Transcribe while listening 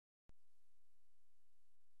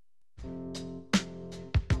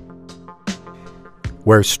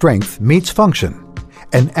where strength meets function.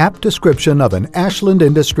 An apt description of an Ashland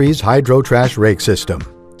Industries hydro trash rake system.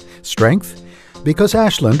 Strength? Because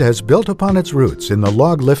Ashland has built upon its roots in the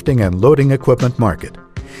log lifting and loading equipment market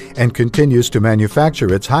and continues to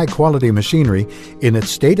manufacture its high-quality machinery in its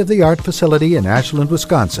state-of-the-art facility in Ashland,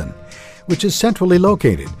 Wisconsin, which is centrally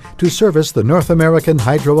located to service the North American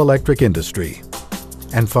hydroelectric industry.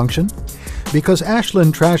 And function? Because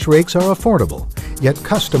Ashland trash rakes are affordable, yet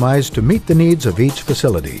customized to meet the needs of each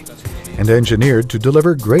facility, and engineered to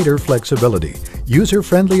deliver greater flexibility,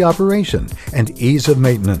 user-friendly operation, and ease of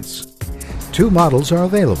maintenance. Two models are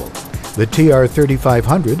available: the TR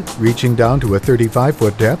 3500, reaching down to a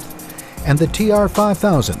 35-foot depth, and the TR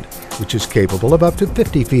 5000, which is capable of up to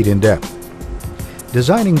 50 feet in depth.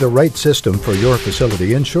 Designing the right system for your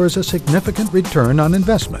facility ensures a significant return on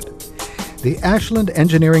investment. The Ashland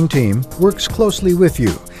engineering team works closely with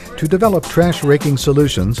you to develop trash raking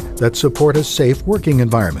solutions that support a safe working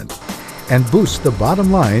environment and boost the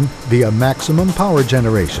bottom line via maximum power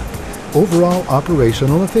generation, overall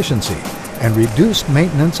operational efficiency, and reduced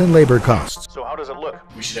maintenance and labor costs. So how does it look?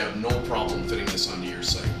 We should have no problem fitting this onto your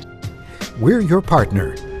site. We're your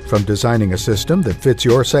partner, from designing a system that fits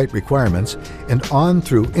your site requirements and on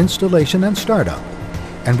through installation and startup.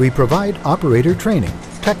 And we provide operator training,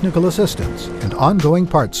 technical assistance, and ongoing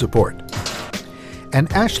parts support. An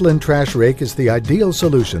Ashland trash rake is the ideal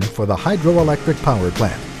solution for the hydroelectric power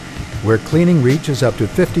plant, where cleaning reaches up to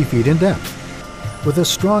 50 feet in depth. With a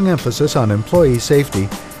strong emphasis on employee safety,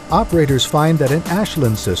 operators find that an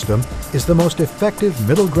Ashland system is the most effective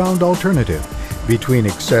middle ground alternative between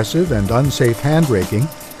excessive and unsafe hand raking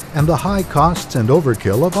and the high costs and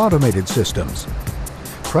overkill of automated systems.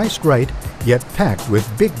 Priced right, yet packed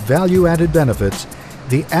with big value-added benefits,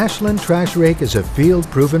 the Ashland trash rake is a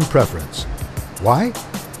field-proven preference. Why?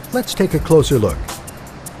 Let's take a closer look.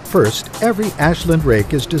 First, every Ashland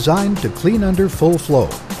rake is designed to clean under full flow,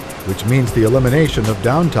 which means the elimination of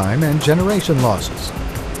downtime and generation losses.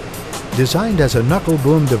 Designed as a knuckle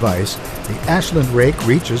boom device, the Ashland rake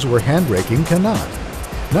reaches where hand raking cannot,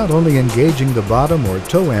 not only engaging the bottom or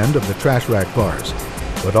toe end of the trash rack bars,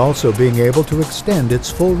 but also being able to extend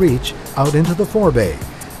its full reach out into the forebay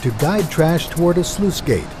to guide trash toward a sluice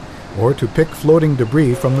gate or to pick floating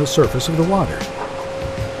debris from the surface of the water.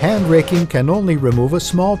 Hand raking can only remove a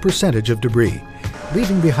small percentage of debris,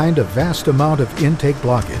 leaving behind a vast amount of intake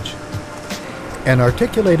blockage. An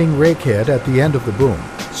articulating rake head at the end of the boom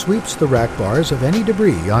sweeps the rack bars of any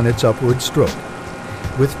debris on its upward stroke.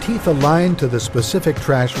 With teeth aligned to the specific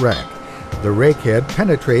trash rack, the rake head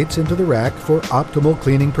penetrates into the rack for optimal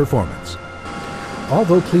cleaning performance.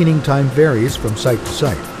 Although cleaning time varies from site to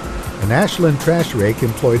site, an Ashland trash rake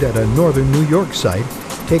employed at a northern New York site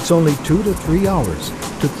takes only 2 to 3 hours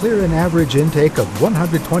to clear an average intake of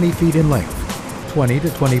 120 feet in length, 20 to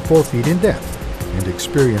 24 feet in depth, and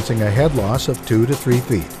experiencing a head loss of 2 to 3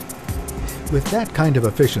 feet. With that kind of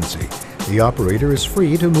efficiency, the operator is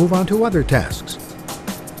free to move on to other tasks.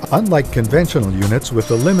 Unlike conventional units with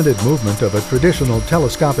the limited movement of a traditional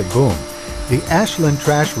telescopic boom, the Ashland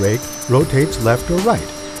trash rake rotates left or right,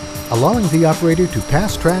 allowing the operator to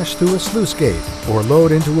pass trash through a sluice gate or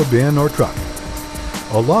load into a bin or truck.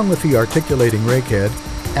 Along with the articulating rake head,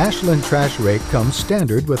 Ashland trash rake comes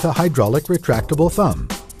standard with a hydraulic retractable thumb.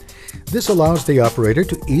 This allows the operator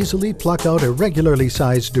to easily pluck out irregularly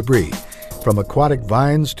sized debris, from aquatic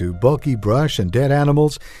vines to bulky brush and dead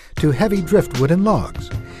animals to heavy driftwood and logs,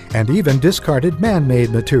 and even discarded man-made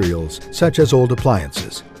materials such as old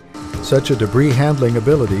appliances. Such a debris handling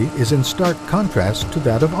ability is in stark contrast to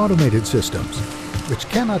that of automated systems, which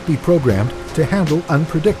cannot be programmed to handle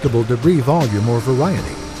unpredictable debris volume or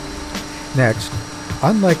variety. Next,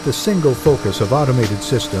 unlike the single focus of automated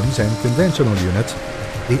systems and conventional units,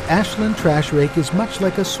 the Ashland trash rake is much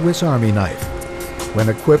like a Swiss Army knife. When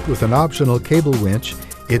equipped with an optional cable winch,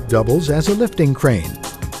 it doubles as a lifting crane.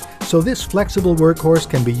 So this flexible workhorse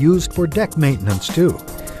can be used for deck maintenance too,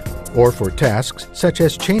 or for tasks such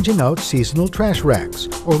as changing out seasonal trash racks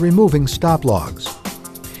or removing stop logs.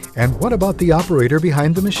 And what about the operator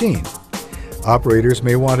behind the machine? Operators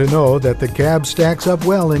may want to know that the cab stacks up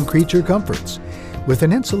well in creature comforts, with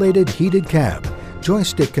an insulated heated cab,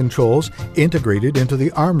 joystick controls integrated into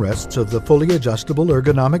the armrests of the fully adjustable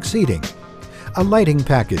ergonomic seating, a lighting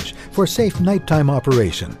package for safe nighttime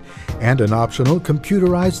operation, and an optional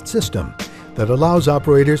computerized system that allows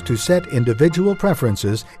operators to set individual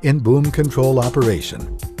preferences in boom control operation.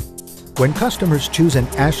 When customers choose an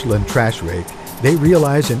Ashland trash rake, they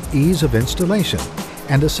realize an ease of installation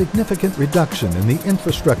and a significant reduction in the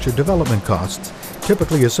infrastructure development costs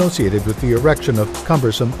typically associated with the erection of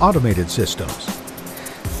cumbersome automated systems.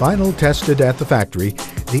 final tested at the factory,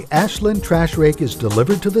 the Ashland trash rake is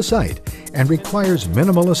delivered to the site and requires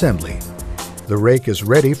minimal assembly. The rake is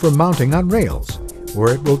ready for mounting on rails,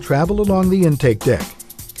 where it will travel along the intake deck.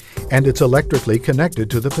 And it's electrically connected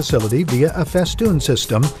to the facility via a festoon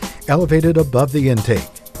system elevated above the intake.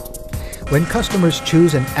 When customers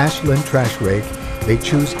choose an Ashland trash rake, they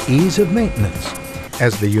choose ease of maintenance,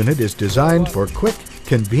 as the unit is designed for quick,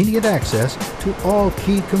 convenient access to all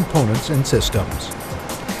key components and systems.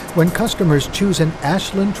 When customers choose an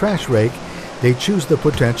Ashland trash rake, they choose the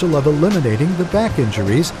potential of eliminating the back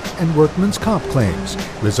injuries and workman's comp claims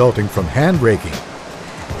resulting from hand raking.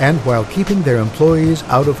 And while keeping their employees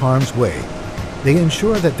out of harm's way, they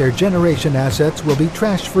ensure that their generation assets will be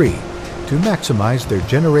trash-free to maximize their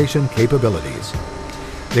generation capabilities.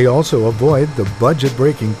 They also avoid the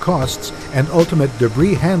budget-breaking costs and ultimate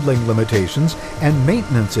debris handling limitations and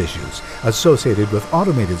maintenance issues associated with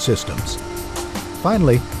automated systems.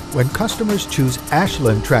 Finally, when customers choose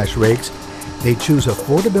Ashland trash rakes, they choose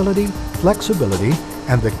affordability, flexibility,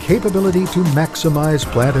 and the capability to maximize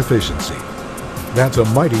plant efficiency. That's a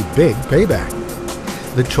mighty big payback.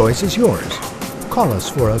 The choice is yours. Call us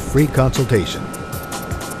for a free consultation.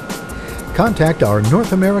 Contact our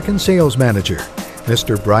North American Sales Manager,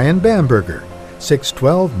 Mr. Brian Bamberger,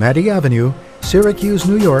 612 Maddie Avenue, Syracuse,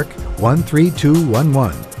 New York,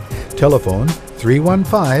 13211. Telephone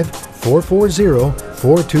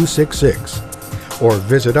 315-440-4266. Or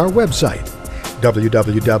visit our website,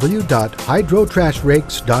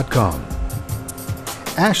 www.hydrotrashrakes.com.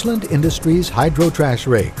 Ashland Industries Hydro Trash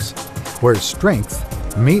Rakes, where strength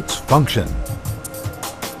meets function.